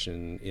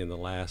addiction in the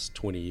last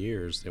 20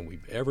 years than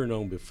we've ever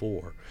known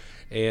before.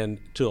 And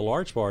to a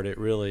large part, it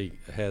really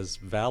has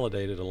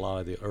validated a lot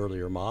of the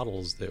earlier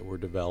models that were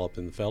developed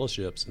in the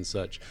fellowships and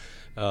such,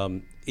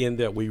 in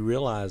that we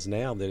realize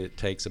now that it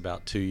takes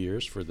about 2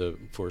 years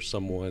for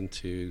someone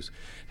to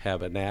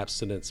have an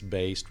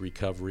abstinence-based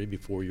recovery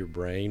before your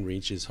brain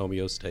reaches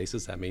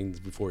homeostasis. That means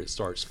before it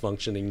starts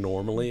functioning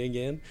normally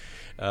again.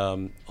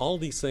 All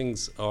these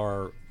things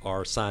are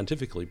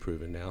scientifically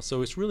proven now.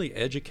 So it's really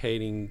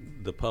educating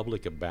the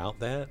public about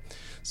that.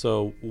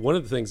 So one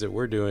of the things that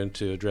we're doing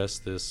to address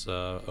this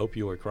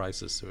opioid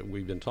crisis that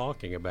we've been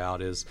talking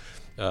about is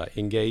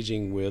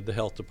engaging with the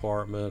health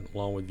department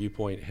along with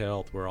Viewpoint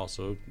Health. We're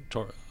also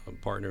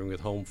partnering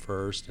with Home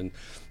First and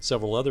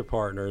several other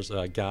partners.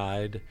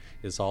 Guide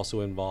is also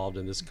involved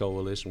in this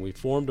coalition. We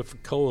formed a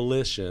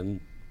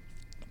coalition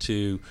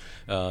to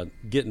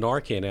get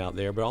Narcan out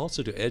there, but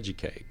also to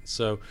educate.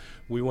 So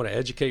we want to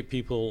educate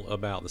people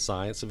about the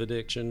science of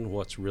addiction,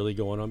 what's really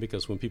going on,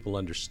 because when people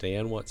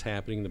understand what's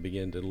happening, they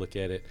begin to look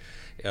at it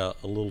a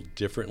little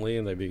differently,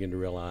 and they begin to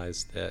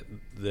realize that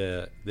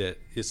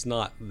it's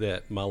not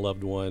that my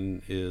loved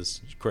one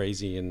is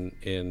crazy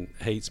and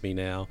hates me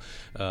now.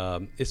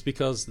 It's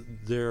because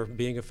they're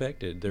being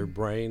affected. Their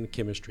brain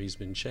chemistry has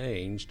been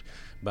changed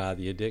by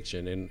the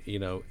addiction,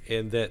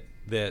 and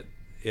that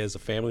as a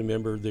family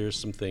member, there's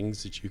some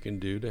things that you can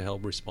do to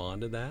help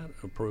respond to that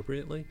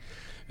appropriately,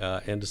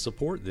 and to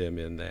support them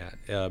in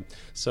that.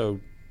 So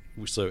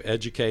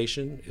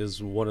education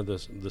is one of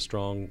the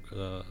strong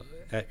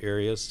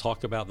areas.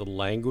 Talk about the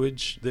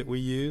language that we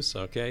use.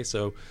 Okay,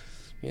 so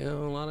a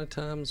lot of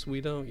times we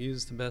don't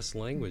use the best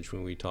language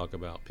when we talk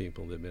about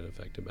people that have been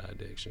affected by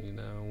addiction.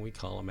 We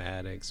call them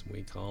addicts,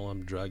 we call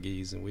them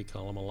druggies, and we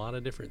call them a lot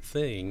of different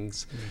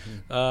things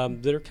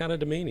that are kind of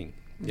demeaning.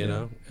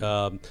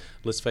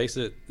 Let's face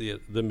it,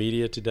 the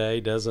media today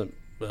doesn't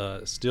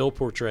still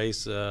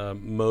portrays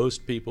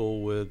most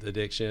people with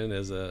addiction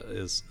as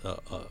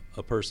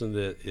a person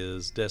that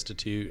is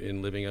destitute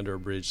and living under a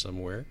bridge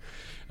somewhere.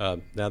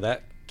 Now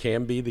that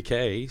can be the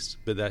case,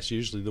 but that's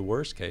usually the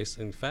worst case.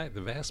 In fact,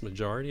 the vast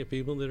majority of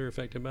people that are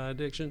affected by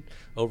addiction,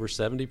 over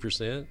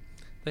 70%,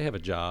 they have a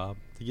job.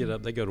 They get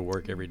up, they go to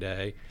work every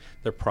day.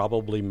 They're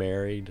probably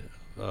married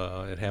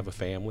and have a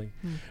family.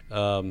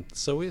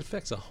 So it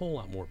affects a whole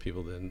lot more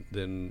people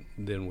than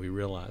we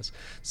realize.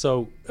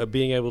 So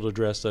being able to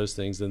address those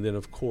things, and then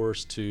of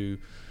course to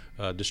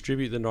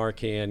distribute the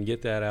Narcan,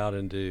 get that out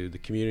into the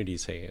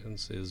community's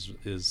hands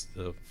is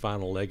the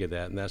final leg of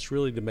that. And that's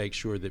really to make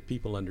sure that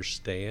people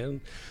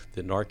understand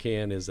that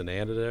Narcan is an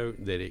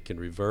antidote, that it can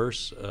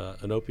reverse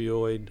an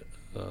opioid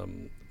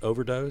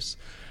overdose.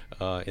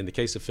 In the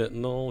case of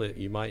fentanyl,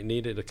 you might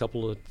need it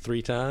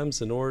 3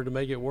 times in order to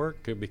make it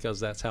work,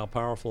 because that's how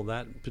powerful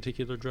that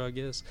particular drug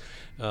is.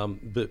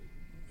 But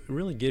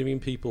really giving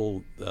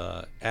people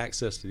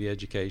access to the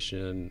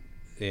education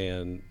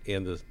and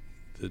the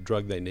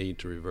drug they need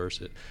to reverse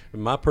it.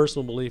 And my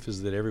personal belief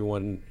is that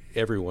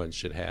everyone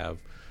should have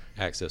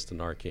access to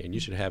Narcan. You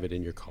should have it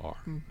in your car.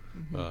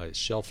 Its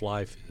shelf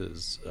life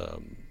is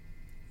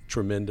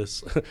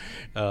tremendous,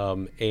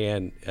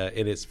 and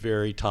it's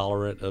very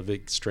tolerant of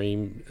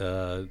extreme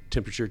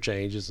temperature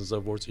changes and so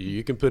forth. So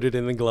you can put it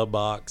in the glove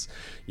box,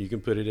 you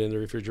can put it in the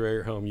refrigerator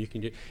at home.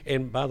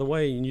 And by the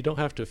way, you don't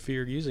have to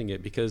fear using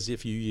it, because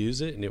if you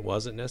use it and it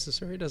wasn't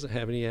necessary, it doesn't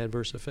have any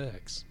adverse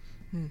effects.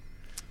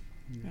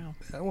 Yeah.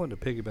 I wanted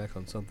to piggyback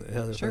on something,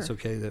 Heather, Sure. if that's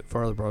okay, that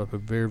Farley brought up a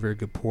very, very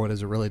good point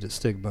as it related to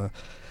stigma.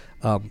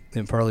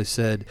 And Farley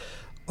said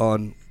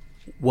on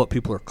what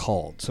people are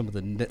called, some of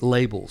the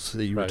labels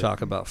that you were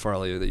talking about,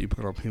 Farley, that you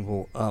put on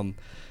people.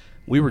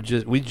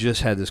 We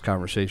just had this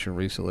conversation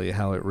recently,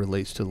 how it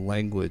relates to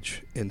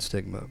language and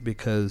stigma,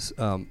 because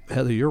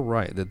Heather, you're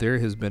right that there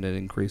has been an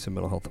increase in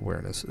mental health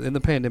awareness, and the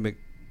pandemic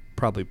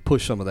probably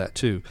pushed some of that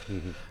too.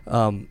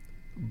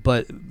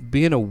 But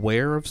being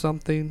aware of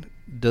something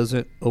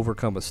doesn't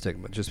overcome a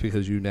stigma just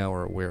because you now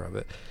are aware of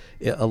it.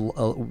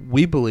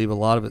 We believe a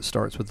lot of it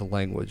starts with the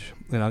language.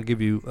 And I'll give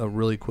you a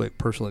really quick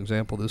personal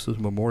example. This was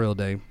Memorial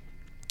Day.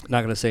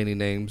 Not going to say any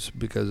names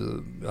because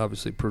of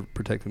obviously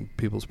protecting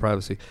people's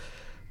privacy.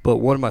 But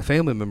one of my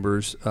family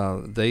members,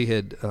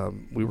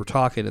 we were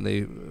talking, and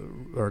they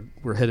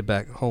were headed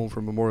back home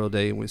for Memorial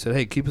Day, and we said,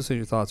 hey, keep us in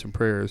your thoughts and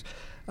prayers.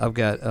 I've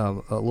got a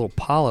little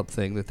polyp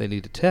thing that they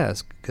need to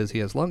test because he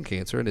has lung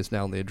cancer, and it's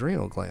now in the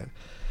adrenal gland.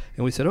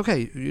 And we said,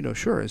 okay,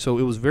 sure. And so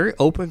it was very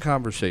open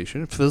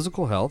conversation,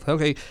 physical health.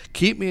 Okay,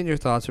 keep me in your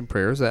thoughts and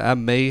prayers that I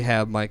may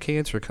have my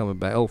cancer coming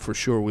back. Oh, for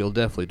sure, we'll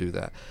definitely do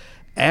that.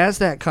 As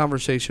that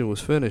conversation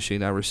was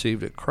finishing, I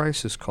received a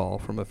crisis call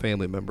from a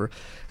family member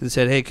and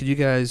said, hey, could you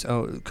guys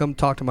come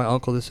talk to my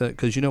uncle?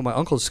 Because, my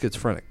uncle's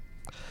schizophrenic.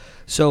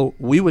 So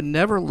we would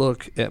never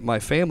look at my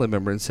family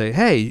member and say,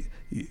 hey,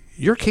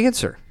 you're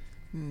cancer.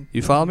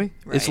 You follow me?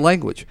 Right. It's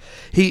language.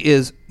 He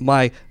is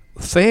my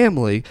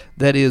family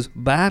that is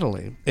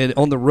battling and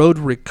on the road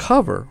to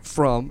recover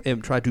from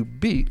and try to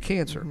beat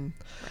cancer.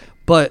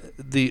 But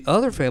the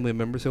other family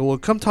members say, well,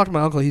 come talk to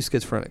my uncle, he's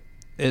schizophrenic.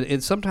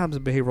 And sometimes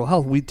in behavioral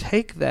health, we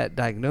take that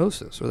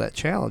diagnosis or that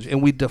challenge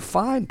and we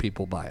define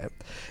people by it.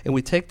 And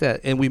we take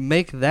that and we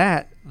make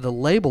that the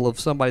label of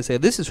somebody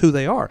saying, this is who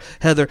they are.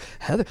 Heather's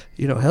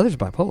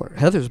bipolar.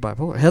 Heather's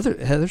bipolar.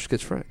 Heather's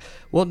schizophrenic.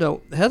 Well,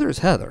 no, Heather is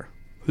Heather,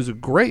 who's a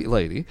great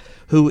lady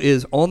who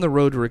is on the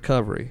road to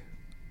recovery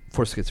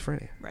for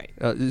schizophrenia. Right.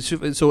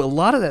 So a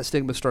lot of that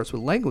stigma starts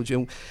with language.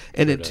 And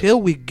until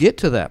we get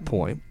to that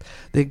point,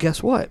 then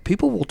guess what?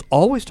 People will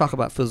always talk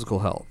about physical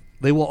health.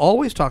 They will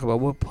always talk about,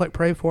 well,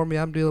 pray for me,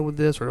 I'm dealing with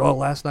this, or,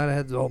 last night I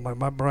had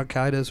my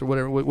bronchitis, or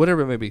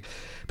whatever it may be.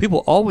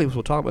 People always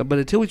will talk about it, but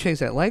until we change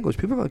that language,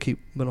 people are going to keep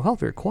mental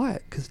health very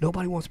quiet because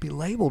nobody wants to be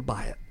labeled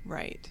by it.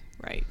 Right.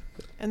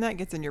 And that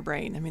gets in your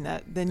brain. I mean,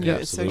 then you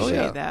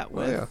associate that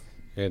with...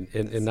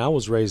 And I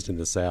was raised in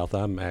the South.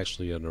 I'm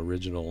actually an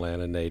original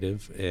Atlanta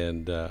native,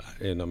 and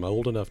I'm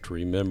old enough to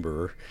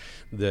remember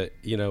that,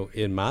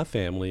 in my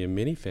family and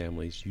many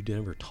families, you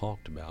never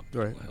talked about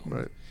mental health.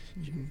 Right.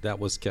 That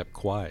was kept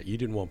quiet. You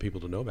didn't want people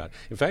to know about it.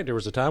 In fact, there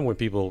was a time when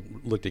people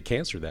looked at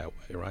cancer that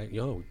way, right?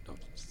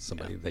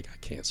 They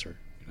got cancer.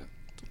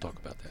 Don't talk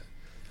about that.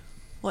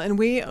 Well, and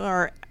we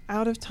are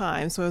out of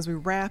time, so as we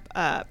wrap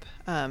up,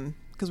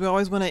 because we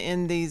always want to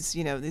end these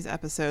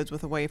episodes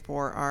with a way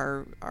for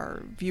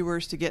our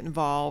viewers to get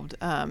involved.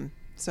 And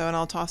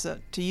I'll toss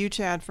it to you,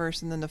 Chad,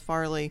 first, and then to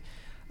Farley.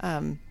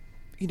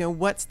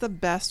 What's the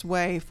best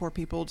way for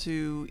people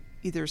to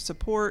either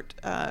support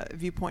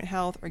Viewpoint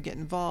Health or get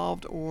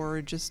involved,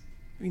 or just,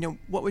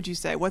 what would you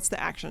say? What's the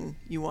action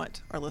you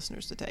want our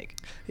listeners to take?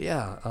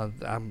 Yeah,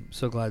 I'm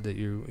so glad that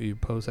you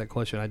posed that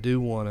question. I do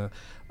want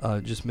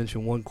to just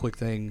mention one quick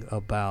thing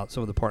about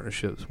some of the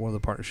partnerships. One of the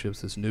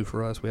partnerships that's new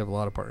for us, we have a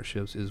lot of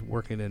partnerships, is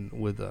working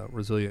with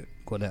Resilient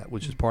Gwinnett,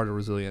 which is part of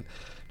Resilient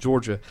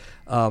Georgia,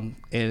 and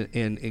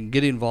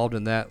getting involved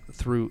in that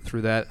through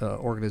that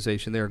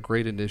organization. They're a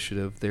great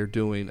initiative. They're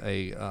doing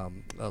a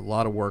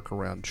lot of work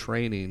around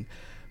training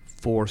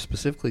for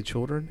specifically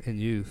children and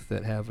youth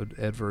that have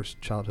adverse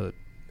childhood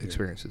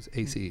experiences,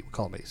 ACE, we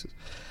call them ACEs.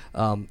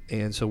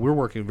 And so we're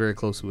working very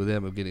closely with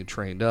them of getting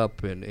trained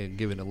up and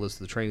giving a list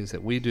of the trainings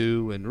that we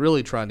do and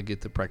really trying to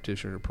get the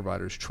practitioner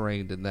providers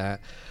trained in that.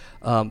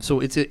 So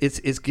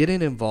it's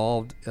getting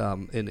involved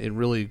in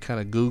really kind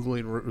of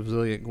Googling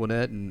Resilient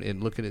Gwinnett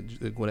and looking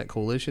at the Gwinnett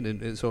Coalition.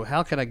 And so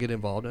how can I get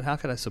involved and how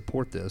can I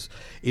support this,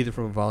 either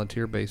from a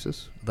volunteer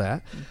basis,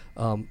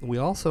 we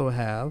also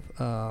have,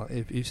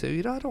 if you say,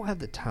 I don't have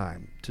the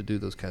time to do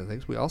those kind of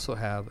things, we also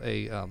have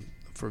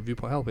for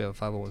Viewpoint Health, we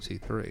have a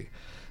 501c3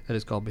 that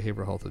is called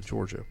Behavioral Health of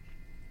Georgia.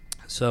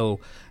 So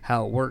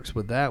how it works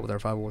with that, with our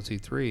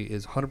 501c3,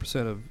 is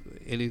 100% of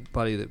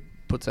anybody that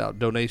puts out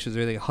donations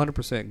or anything,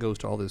 100% goes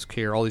to all this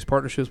care, all these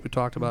partnerships we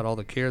talked about, all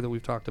the care that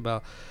we've talked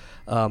about.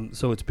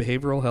 So it's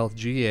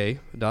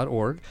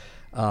behavioralhealthga.org.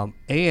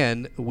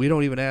 And we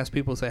don't even ask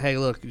people to say, hey,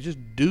 look, just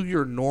do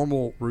your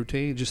normal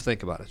routine. Just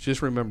think about it.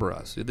 Just remember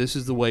us. This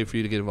is the way for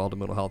you to get involved in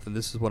mental health, and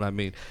this is what I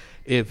mean.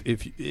 If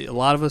a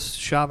lot of us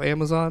shop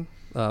Amazon.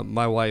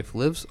 My wife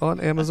lives on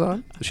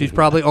Amazon. She's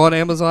probably on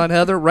Amazon,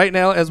 Heather, right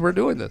now as we're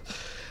doing this.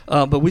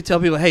 But we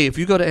tell people, hey, if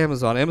you go to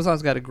Amazon,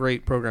 Amazon's got a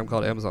great program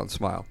called Amazon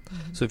Smile.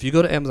 Mm-hmm. So if you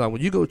go to Amazon,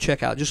 when you go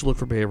check out, just look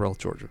for Behavioral Health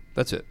Georgia.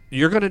 That's it.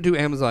 You're going to do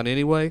Amazon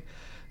anyway.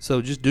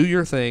 So just do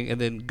your thing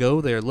and then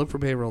go there, look for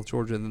Behavioral Health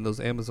Georgia, and then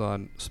those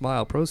Amazon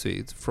Smile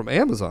proceeds from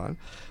Amazon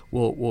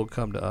will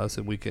come to us,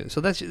 and we can.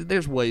 So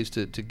there's ways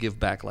to give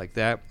back like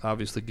that.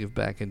 Obviously, give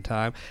back in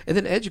time, and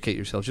then educate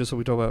yourself. Just so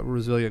we talk about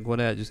Resilient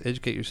Gwinnett, just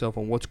educate yourself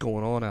on what's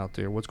going on out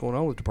there, what's going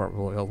on with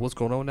Department of Health, what's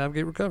going on with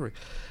Navigate Recovery,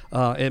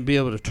 and be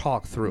able to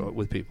talk through it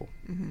with people.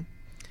 Mm-hmm.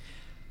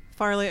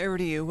 Farley, over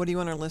to you. What do you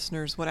want our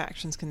listeners? What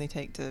actions can they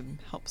take to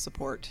help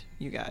support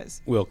you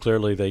guys? Well,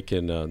 clearly they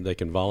can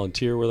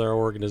volunteer with our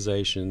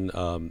organization.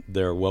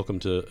 They're welcome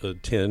to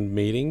attend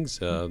meetings.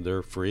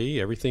 They're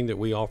free. Everything that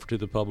we offer to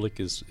the public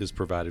is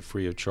provided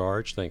free of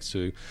charge, thanks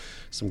to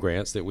some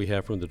grants that we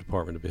have from the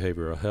Department of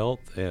Behavioral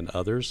Health and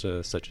others,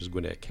 such as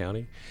Gwinnett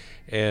County.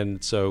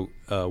 And so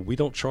we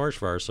don't charge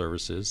for our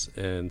services,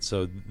 and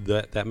so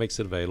that makes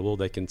it available.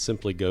 They can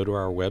simply go to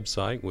our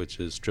website, which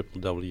is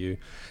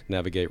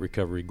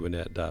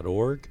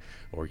www.navigaterecoverygwinnett.org,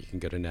 or you can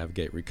go to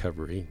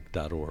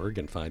navigaterecovery.org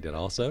and find it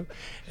also.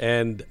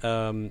 And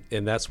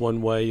that's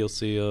one way. You'll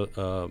see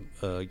a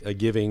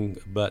giving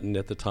button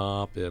at the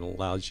top. It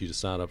allows you to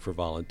sign up for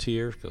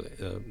volunteer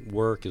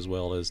work as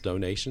well as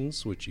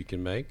donations, which you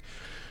can make.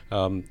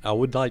 I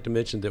would like to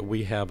mention that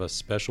we have a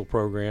special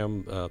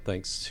program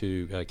thanks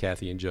to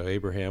Kathy and Joe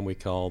Abraham. We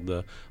call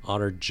the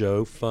Honor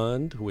Joe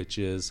Fund, which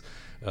is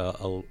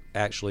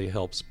actually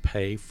helps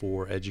pay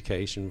for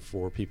education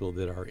for people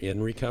that are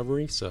in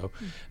recovery. So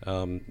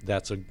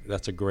that's a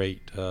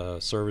great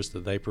service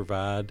that they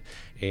provide,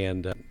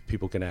 and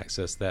people can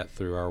access that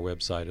through our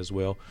website as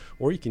well.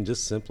 Or you can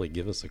just simply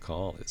give us a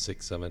call at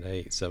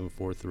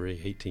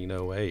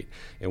 678-743-1808,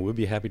 and we'll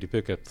be happy to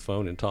pick up the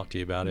phone and talk to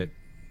you about it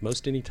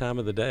most any time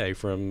of the day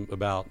from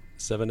about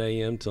 7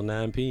 a.m. till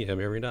 9 p.m.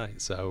 every night.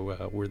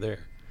 So we're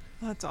there.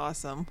 That's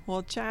awesome.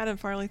 Well, Chad and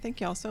Farley, thank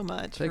you all so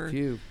much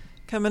for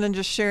coming and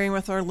just sharing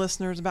with our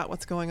listeners about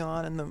what's going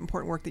on and the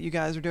important work that you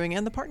guys are doing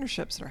and the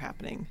partnerships that are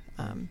happening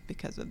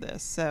because of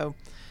this. So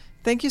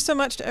thank you so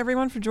much to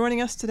everyone for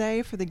joining us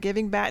today for the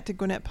Giving Back to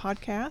Gwinnett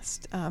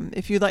podcast.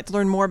 If you'd like to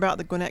learn more about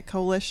the Gwinnett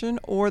Coalition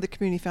or the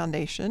Community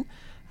Foundation,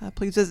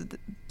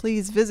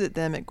 please visit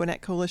them at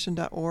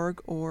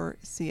gwinnettcoalition.org or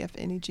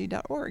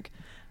cfneg.org.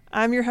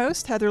 I'm your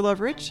host, Heather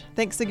Loveridge.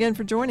 Thanks again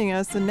for joining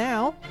us, and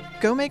now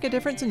go make a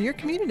difference in your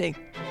community.